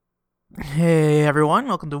Hey everyone,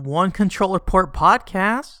 welcome to One Controller Port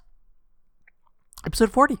Podcast,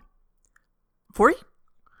 episode 40. 40?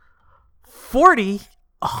 40?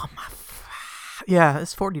 Oh my. Yeah,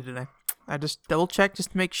 it's 40 today. I just double checked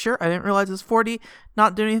just to make sure. I didn't realize it's 40.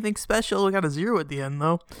 Not doing anything special. We got a 0 at the end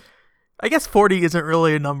though. I guess 40 isn't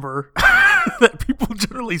really a number that people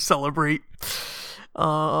generally celebrate.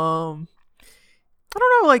 I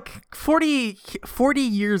don't know, like 40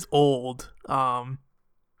 years old.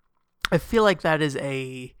 I feel like that is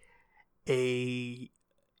a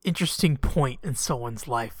interesting point in someone's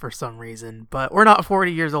life for some reason. But we're not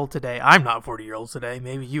 40 years old today. I'm not 40 years old today.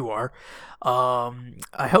 Maybe you are.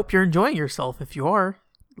 I hope you're enjoying yourself. If you are,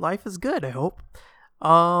 life is good, I hope.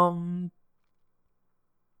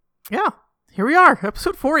 Yeah, here we are,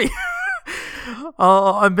 episode 40.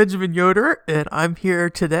 I'm Benjamin Yoder, and I'm here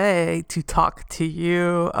today to talk to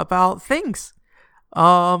you about things.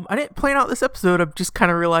 I didn't plan out this episode. I'm just kind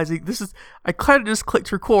of realizing I kind of just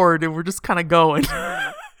clicked record and we're just kind of going.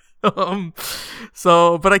 But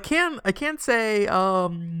I can say,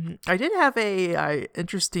 I did have a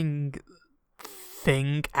interesting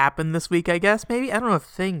thing happen this week, I guess. Maybe, I don't know if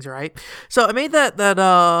thing's right. So I made that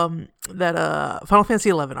Final Fantasy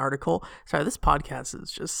 11 article. Sorry, this podcast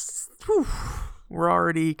is just, we're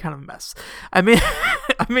already kind of a mess. I made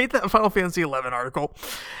that Final Fantasy 11 article,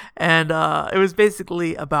 and it was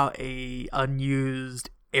basically about a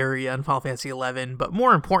unused area in Final Fantasy 11. But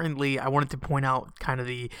more importantly, I wanted to point out kind of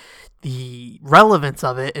the relevance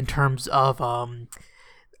of it in terms of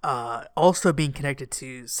also being connected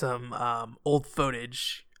to some old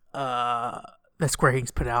footage that Square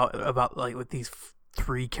Enix put out about like with these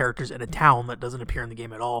three characters in a town that doesn't appear in the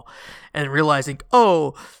game at all, and realizing,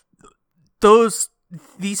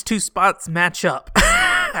 these two spots match up.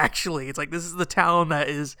 Actually, it's like this is the town that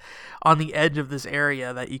is on the edge of this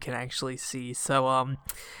area that you can actually see. So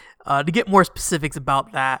to get more specifics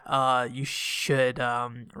about that, you should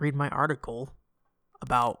read my article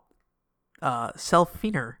about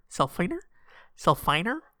Selfiner.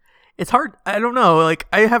 It's hard. I don't know. Like,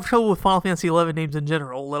 I have trouble with Final Fantasy 11 names in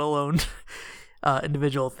general, let alone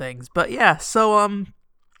individual things. But yeah, so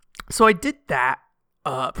I did that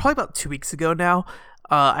probably about 2 weeks ago now.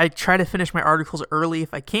 I try to finish my articles early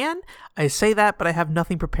if I can. I say that, but I have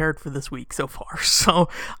nothing prepared for this week so far. So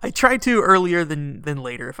I try to earlier than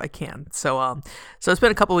later if I can. So it's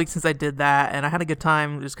been a couple weeks since I did that, and I had a good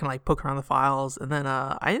time just kind of like poking around the files. And then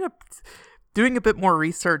I ended up doing a bit more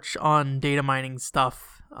research on data mining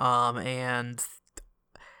stuff, and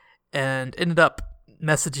ended up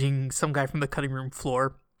messaging some guy from the cutting room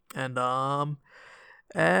floor, and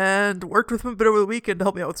worked with him a bit over the weekend to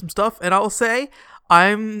help me out with some stuff. And I will say,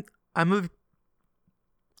 I'm a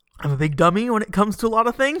big dummy when it comes to a lot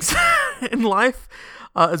of things in life.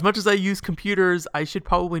 As much as I use computers, I should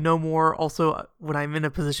probably know more. Also, when I'm in a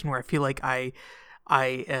position where I feel like I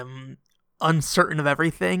am uncertain of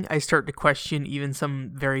everything, I start to question even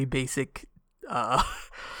some very basic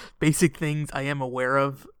things I am aware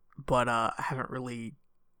of, but haven't really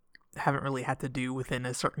had to do within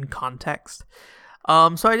a certain context.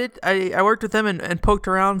 So I worked with them and poked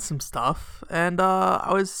around some stuff, and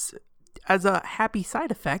I was, as a happy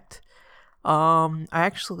side effect, I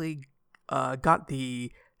actually got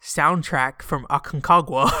the soundtrack from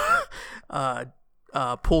Aconcagua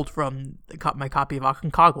pulled from my copy of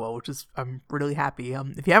Aconcagua, which is, I'm really happy.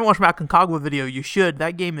 If you haven't watched my Aconcagua video, you should.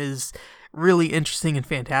 That game is really interesting and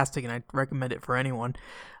fantastic, and I recommend it for anyone.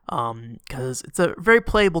 Because it's a very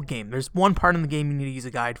playable game. There's one part in the game you need to use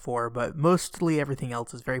a guide for, but mostly everything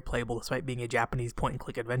else is very playable, despite being a Japanese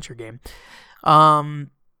point-and-click adventure game.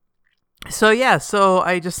 So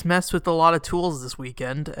I just messed with a lot of tools this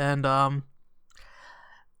weekend, and I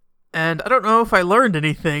don't know if I learned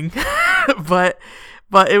anything, but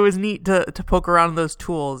it was neat to poke around in those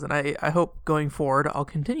tools, and I hope going forward I'll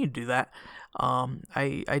continue to do that.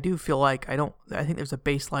 I do feel like I think there's a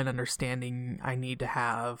baseline understanding I need to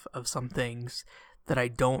have of some things that I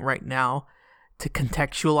don't right now to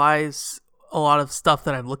contextualize a lot of stuff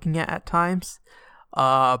that I'm looking at times.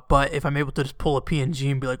 But if I'm able to just pull a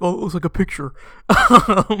PNG and be like, oh, it looks like a picture,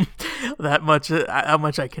 how much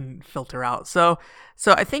I can filter out. So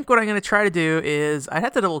I think what I'm going to try to do is, I'd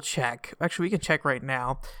have to double check. Actually, we can check right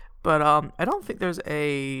now. But I don't think there's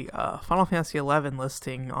a Final Fantasy 11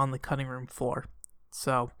 listing on the cutting room floor.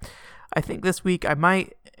 So I think this week I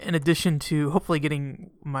might, in addition to hopefully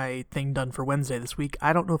getting my thing done for Wednesday this week,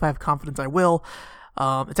 I don't know if I have confidence I will.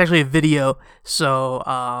 It's actually a video, so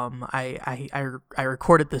I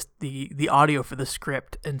recorded the audio for the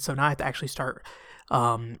script, and so now I have to actually start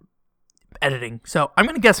editing. So I'm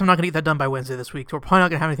going to guess I'm not going to get that done by Wednesday this week. So we're probably not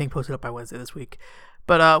going to have anything posted up by Wednesday this week.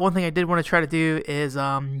 But one thing I did want to try to do is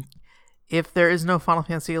if there is no Final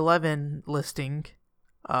Fantasy XI listing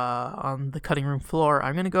on the cutting room floor,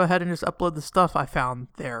 I'm going to go ahead and just upload the stuff I found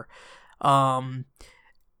there.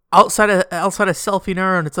 Outside of Selfie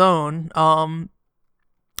on its own,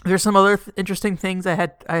 there's some other interesting things I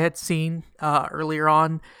had seen earlier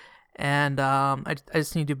on, and I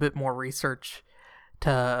just need to do a bit more research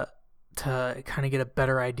to kind of get a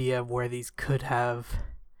better idea of where these could have,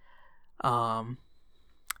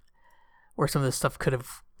 where some of this stuff could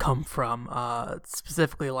have come from.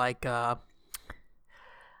 Specifically, like there's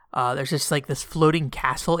just like this floating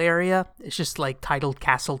castle area. It's just like titled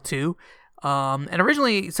Castle 2. And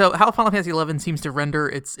originally, so how Final Fantasy XI seems to render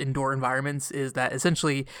its indoor environments is that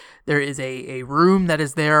essentially there is a room that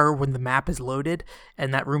is there when the map is loaded,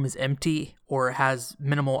 and that room is empty or has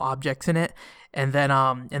minimal objects in it. And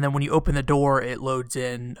then when you open the door, it loads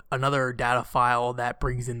in another data file that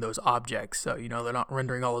brings in those objects. So, they're not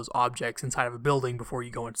rendering all those objects inside of a building before you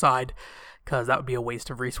go inside, because that would be a waste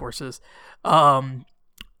of resources.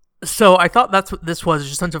 So I thought that's what this was,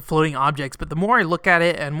 just a bunch of floating objects. But the more I look at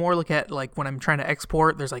it and more look at like when I'm trying to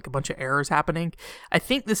export, there's like a bunch of errors happening. I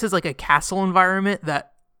think this is like a castle environment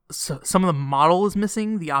that some of the model is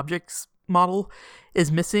missing. The objects model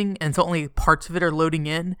is missing, and so only parts of it are loading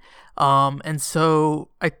in. And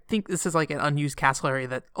so I think this is like an unused castle area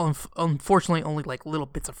that unfortunately only like little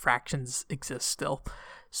bits of fractions exist still.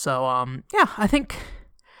 So yeah, I think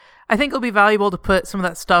it'll be valuable to put some of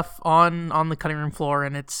that stuff on the cutting room floor,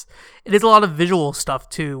 and it is a lot of visual stuff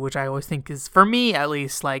too, which I always think is, for me at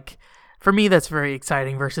least, like, for me that's very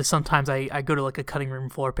exciting, versus sometimes I go to like a cutting room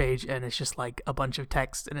floor page and it's just like a bunch of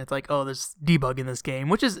text and it's like, oh, there's debug in this game,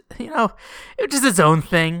 which is, it's just its own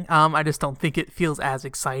thing. I just don't think it feels as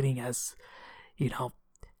exciting as,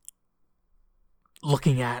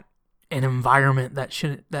 looking at an environment that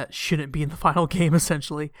shouldn't be in the final game,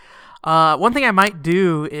 essentially. One thing I might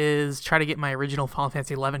do is try to get my original Final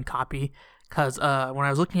Fantasy XI copy, because when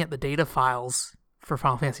I was looking at the data files for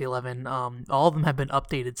Final Fantasy XI, all of them have been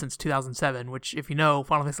updated since 2007, which, if you know,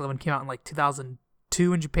 Final Fantasy XI came out in like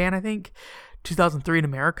 2002 in Japan, I think, 2003 in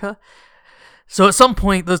America. So at some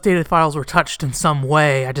point, those data files were touched in some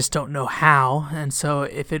way. I just don't know how. And so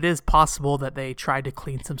if it is possible that they tried to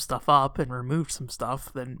clean some stuff up and remove some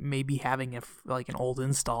stuff, then maybe having an old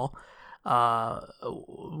install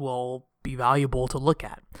will be valuable to look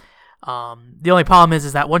at. The only problem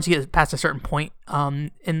is that once you get past a certain point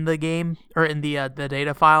in the game, or in the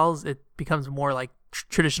data files, it becomes more like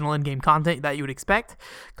traditional in-game content that you would expect.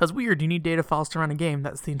 Because weird, you need data files to run a game.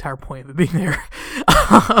 That's the entire point of it being there.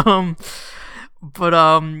 But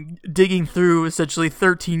digging through essentially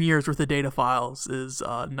 13 years worth of data files is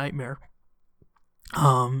a nightmare.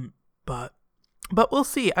 But we'll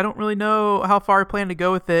see. I don't really know how far I plan to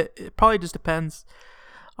go with it. It probably just depends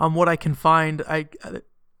on what I can find.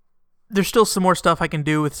 There's still some more stuff I can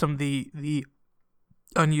do with some of the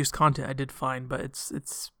unused content I did find, but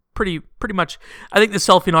it's pretty much. I think the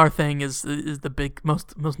Selfie thing is the big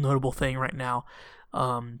most notable thing right now.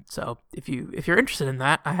 So if you're interested in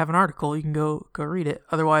that, I have an article. You can go read it.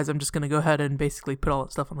 Otherwise, I'm just gonna go ahead and basically put all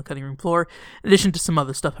that stuff on the cutting room floor, in addition to some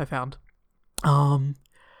other stuff I found.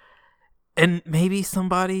 And maybe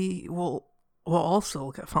somebody will also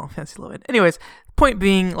look at Final Fantasy XI. Anyways, point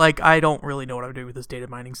being, like, I don't really know what I'm doing with this data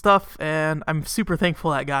mining stuff, and I'm super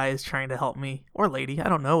thankful that guy is trying to help me, or lady. I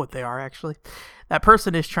don't know what they are, actually. That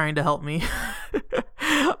person is trying to help me.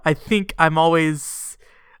 I think I'm always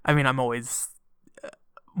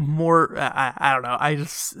more, I don't know. I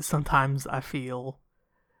just, sometimes I feel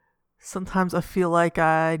like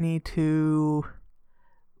I need to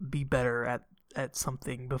be better at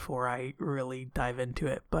something before I really dive into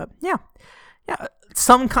it. But yeah,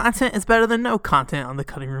 some content is better than no content on the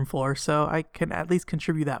cutting room floor, so I can at least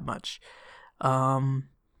contribute that much. So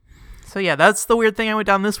yeah, that's the weird thing I went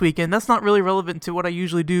down this weekend. That's not really relevant to what I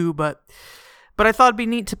usually do, but I thought it'd be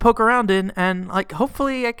neat to poke around in, and like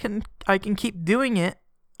hopefully I can keep doing it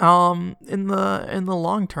in the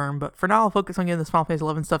long term. But for now, I'll focus on getting this Final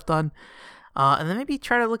Fantasy XI stuff done. And then maybe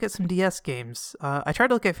try to look at some DS games. I tried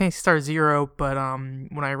to look at Phantasy Star Zero, but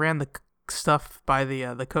when I ran the stuff by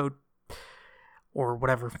the code, or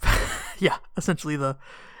whatever, yeah, essentially the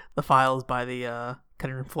files by the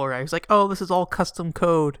cutting room floor, I was like, oh, this is all custom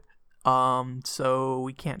code, so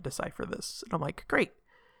we can't decipher this. And I'm like, great.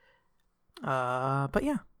 But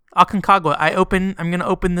yeah, Aconcagua. I'm gonna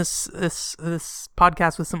open this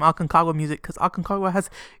podcast with some Aconcagua music, because Aconcagua has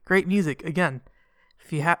great music. Again,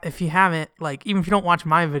 if you haven't, like, even if you don't watch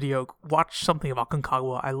my video, watch something of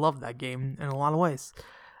Aconcagua. I love that game in a lot of ways.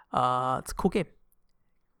 It's a cool game.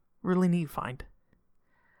 Really neat find.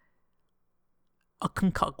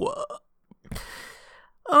 Aconcagua.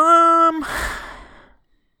 Trying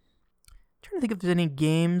to think if there's any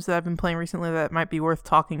games that I've been playing recently that might be worth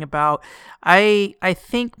talking about. I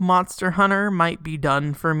think Monster Hunter might be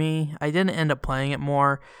done for me. I didn't end up playing it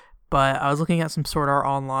more, but I was looking at some Sword Art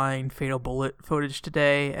Online Fatal Bullet footage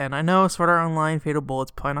today, and I know Sword Art Online Fatal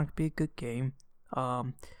Bullet's probably not going to be a good game.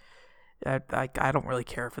 I don't really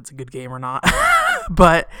care if it's a good game or not,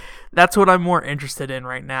 but that's what I'm more interested in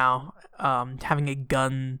right now. Having a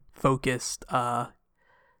gun-focused,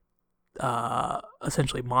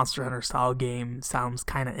 essentially Monster Hunter style game sounds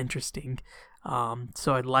kind of interesting.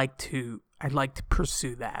 So I'd like to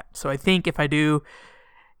pursue that. So I think if I do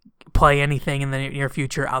play anything in the near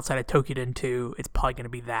future outside of Tokiden 2, it's probably going to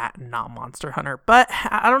be that and not Monster Hunter. But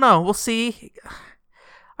I don't know. We'll see.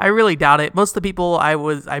 I really doubt it. Most of the people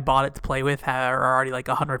I bought it to play with are already like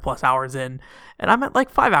 100 plus hours in, and I'm at like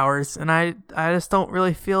 5 hours, and I just don't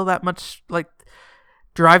really feel that much like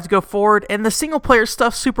drive to go forward. And the single player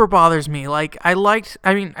stuff super bothers me. Like I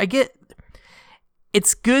get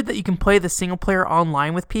it's good that you can play the single player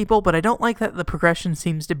online with people, but I don't like that the progression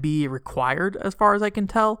seems to be required as far as I can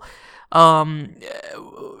tell. And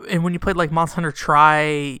when you played like Monster Hunter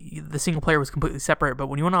Tri, the single player was completely separate, but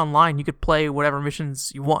when you went online, you could play whatever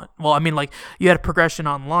missions you want. Well, I mean, like, you had a progression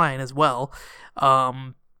online as well.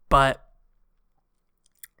 But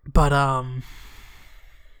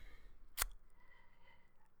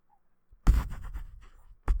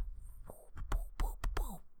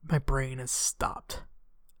my brain has stopped.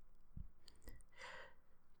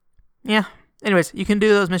 Yeah. Anyways, you can do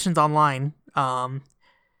those missions online.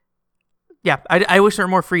 Yeah, I wish there were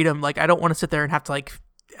more freedom. Like, I don't want to sit there and have to, like,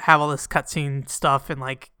 have all this cutscene stuff and,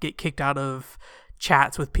 like, get kicked out of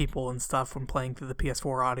chats with people and stuff when playing through the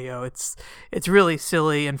PS4 audio. It's really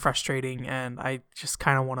silly and frustrating, and I just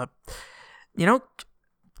kind of want to,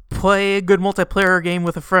 play a good multiplayer game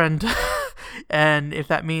with a friend. And if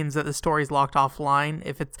that means that the story's locked offline,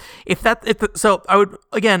 I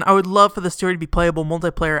would love for the story to be playable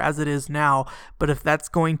multiplayer as it is now, but if that's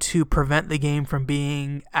going to prevent the game from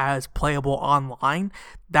being as playable online,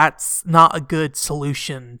 that's not a good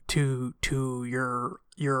solution to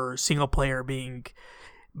your single player being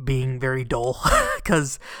very dull.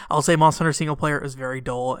 Because I'll say Monster Hunter single player is very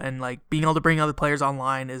dull, and like being able to bring other players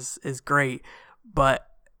online is great, but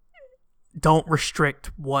don't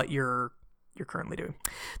restrict what you're currently doing.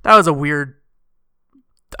 That was a weird.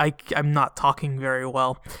 I'm not talking very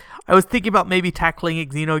well. I was thinking about maybe tackling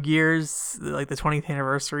Xenogears, like the 20th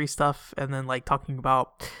anniversary stuff, and then like talking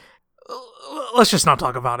about. Let's just not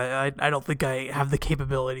talk about it. I don't think I have the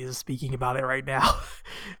capabilities of speaking about it right now.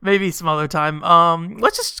 Maybe some other time.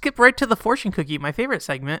 Let's just skip right to the fortune cookie, my favorite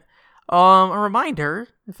segment. A reminder,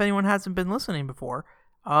 if anyone hasn't been listening before,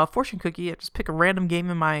 fortune cookie. I just pick a random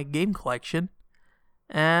game in my game collection,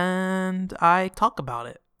 and I talk about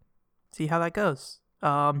it. See how that goes.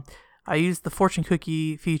 I use the fortune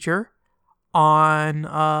cookie feature on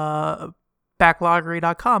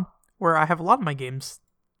backloggery.com, where I have a lot of my games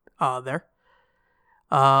there.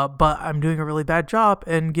 But I'm doing a really bad job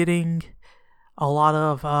in getting a lot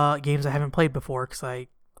of games I haven't played before, because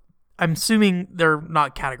I'm assuming they're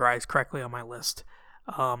not categorized correctly on my list.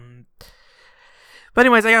 But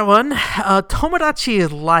anyways, I got one. Tomodachi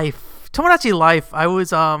Life. Tomodachi Life, I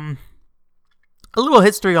was, a little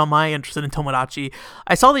history on my interest in Tomodachi.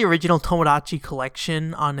 I saw the original Tomodachi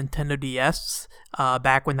collection on Nintendo DS,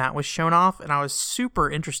 back when that was shown off, and I was super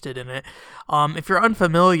interested in it. If you're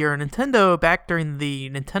unfamiliar, Nintendo, back during the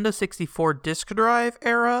Nintendo 64 disk drive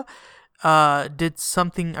era, did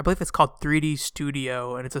something, I believe it's called 3D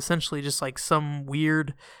Studio, and it's essentially just like some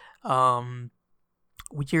weird,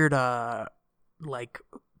 like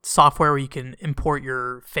software where you can import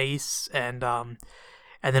your face and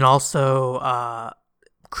then also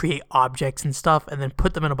create objects and stuff, and then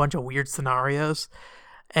put them in a bunch of weird scenarios.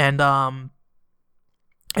 And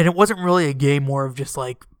it wasn't really a game, more of just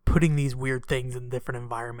like putting these weird things in different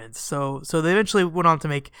environments. So they eventually went on to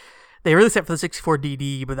make. They released it for the 64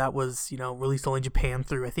 DD, but that was released only in Japan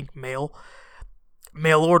through, I think, mail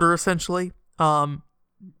order essentially. And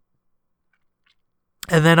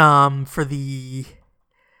then for the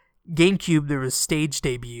GameCube, there was Stage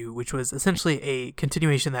Debut, which was essentially a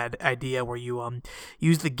continuation of that idea where you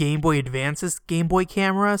use the Game Boy Advance's Game Boy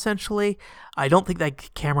camera, essentially. I don't think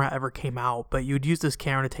that camera ever came out, but you would use this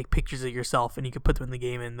camera to take pictures of yourself, and you could put them in the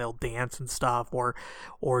game and they'll dance and stuff, or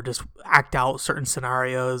just act out certain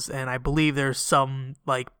scenarios. And I believe there's some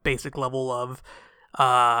like basic level of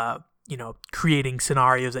creating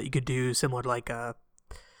scenarios that you could do, similar to like a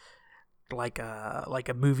like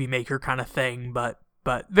a movie maker kind of thing, but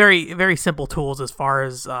very very simple tools as far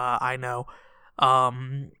as I know.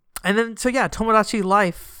 And then so yeah, Tomodachi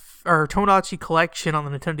Life or Tomodachi Collection on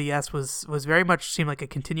the Nintendo DS was very much seemed like a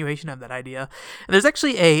continuation of that idea. And there's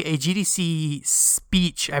actually a GDC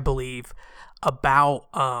speech, I believe,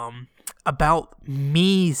 about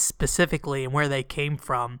Mii specifically and where they came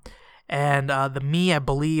from. And the Mii, I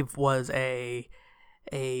believe, was the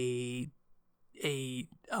Mii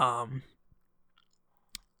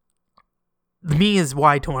is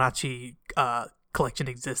why Tomodachi Collection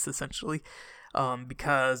exists, essentially.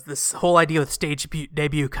 Because this whole idea with stage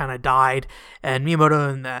debut kind of died, and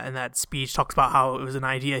Miyamoto in that speech talks about how it was an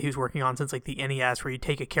idea he was working on since like the NES, where you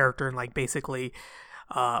take a character and like basically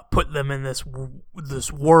put them in this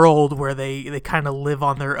world where they kind of live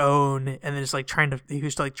on their own, and then just like trying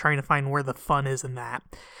to find where the fun is in that.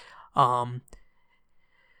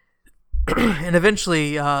 And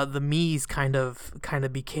eventually, the Mii's kind of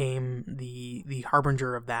became the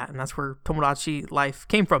harbinger of that, and that's where Tomodachi Life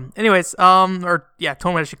came from. Anyways,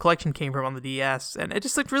 Tomodachi Collection came from on the DS, and it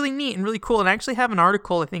just looked really neat and really cool. And I actually have an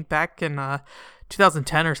article, I think back in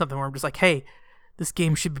 2010 or something, where I'm just like, hey, this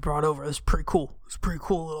game should be brought over. It's pretty cool. It's a pretty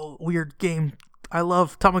cool little weird game. I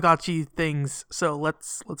love Tamagotchi things, so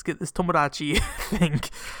let's get this Tomodachi thing.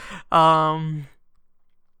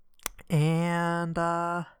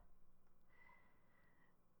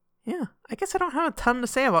 Yeah, I guess I don't have a ton to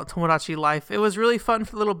say about Tomodachi Life. It was really fun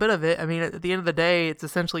for a little bit of it. I mean, at the end of the day, it's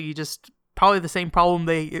essentially you just probably the same problem.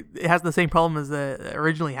 It has the same problem as the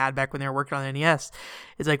originally had back when they were working on the NES.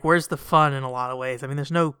 It's like, where's the fun in a lot of ways? I mean,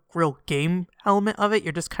 there's no real game element of it.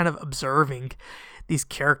 You're just kind of observing these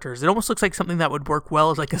characters. It almost looks like something that would work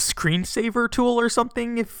well as like a screensaver tool or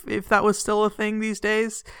something, if that was still a thing these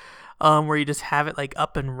days. Where you just have it like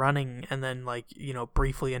up and running and then like,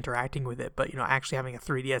 briefly interacting with it, but actually having a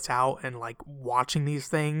 3DS out and like watching these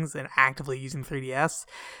things and actively using 3DS,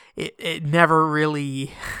 it never really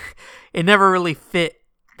fit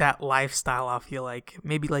that lifestyle. I feel like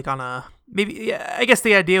I guess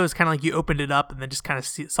the idea was kind of like you opened it up and then just kind of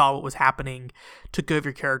saw what was happening, took care of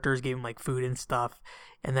your characters, gave them like food and stuff,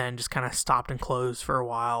 and then just kind of stopped and closed for a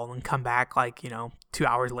while and come back like 2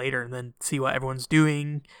 hours later and then see what everyone's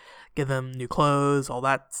doing, give them new clothes, all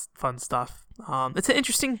that fun stuff. It's an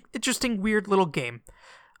interesting, weird little game.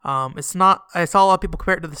 It's not. I saw a lot of people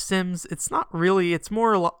compare it to The Sims. It's not really. It's a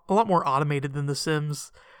lot more automated than The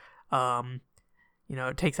Sims. It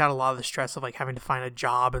takes out a lot of the stress of like having to find a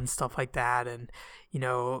job and stuff like that, and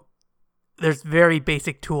there's very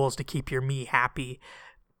basic tools to keep your Mii happy.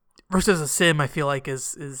 Versus a Sim, I feel like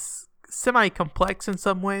is semi-complex in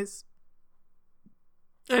some ways.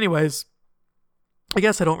 Anyways, I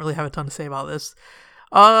guess I don't really have a ton to say about this.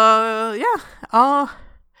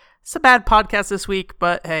 It's a bad podcast this week,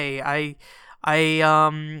 but hey,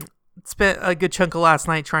 I spent a good chunk of last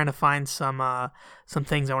night trying to find some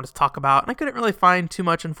things I wanted to talk about, and I couldn't really find too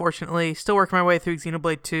much, unfortunately. Still working my way through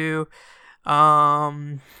Xenoblade 2.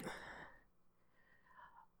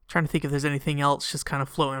 Trying to think if there's anything else just kind of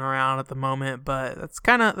floating around at the moment, but that's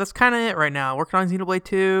kind of it right now. Working on Xenoblade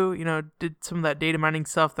 2, did some of that data mining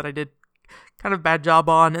stuff that I did kind of bad job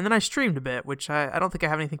on, and then I streamed a bit, which I don't think I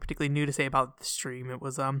have anything particularly new to say about the stream. It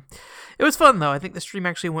was fun though. I think the stream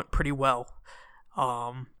actually went pretty well.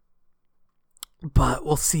 But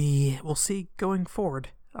we'll see going forward.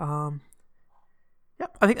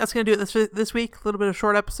 Yep, I think that's going to do it this week. A little bit of a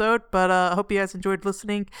short episode, but I hope you guys enjoyed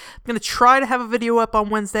listening. I'm going to try to have a video up on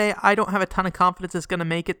Wednesday. I don't have a ton of confidence it's going to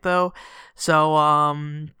make it, though. So,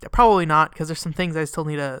 probably not, because there's some things I still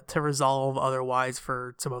need to resolve otherwise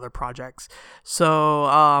for some other projects. So,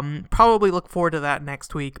 probably look forward to that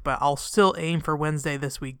next week, but I'll still aim for Wednesday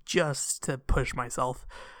this week just to push myself.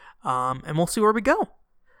 And we'll see where we go.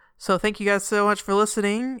 So, thank you guys so much for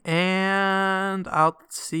listening, and I'll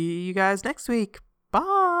see you guys next week.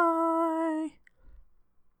 Bye.